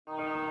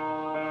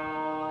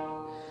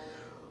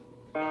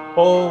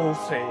Oh,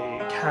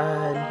 say,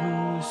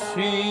 can you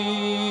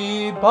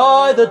see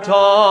by the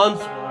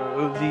dawn's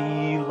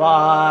early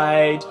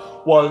light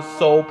was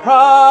so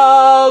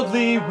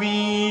proudly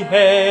we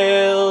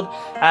hailed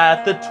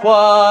at the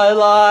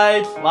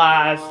twilight's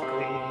last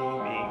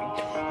gleaming,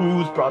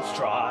 whose broad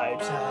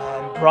stripes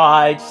and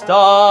bright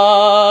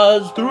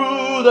stars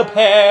through the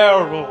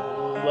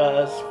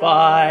perilous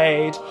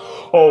fight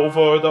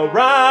over the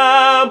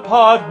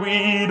rampart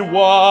we'd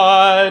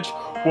watch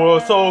were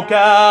so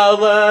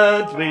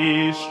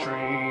gallantly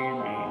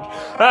streaming,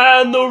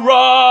 and the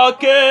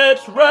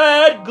rocket's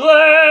red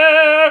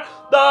glare,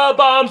 the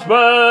bombs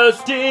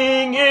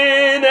bursting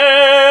in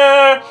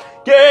air,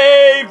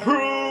 gave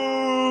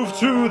proof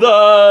to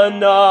the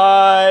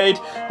night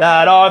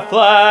that our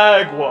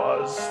flag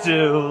was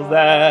still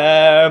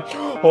there.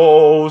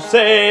 Oh,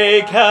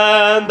 say,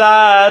 can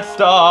that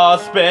Star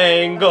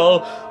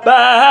Spangled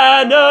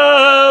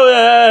Banner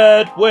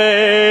yet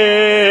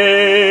wave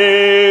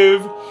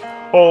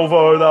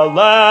over the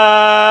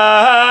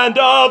land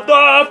of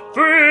the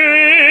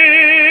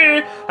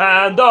free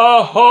and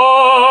the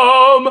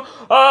home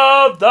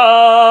of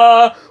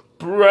the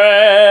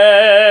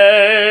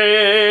brave?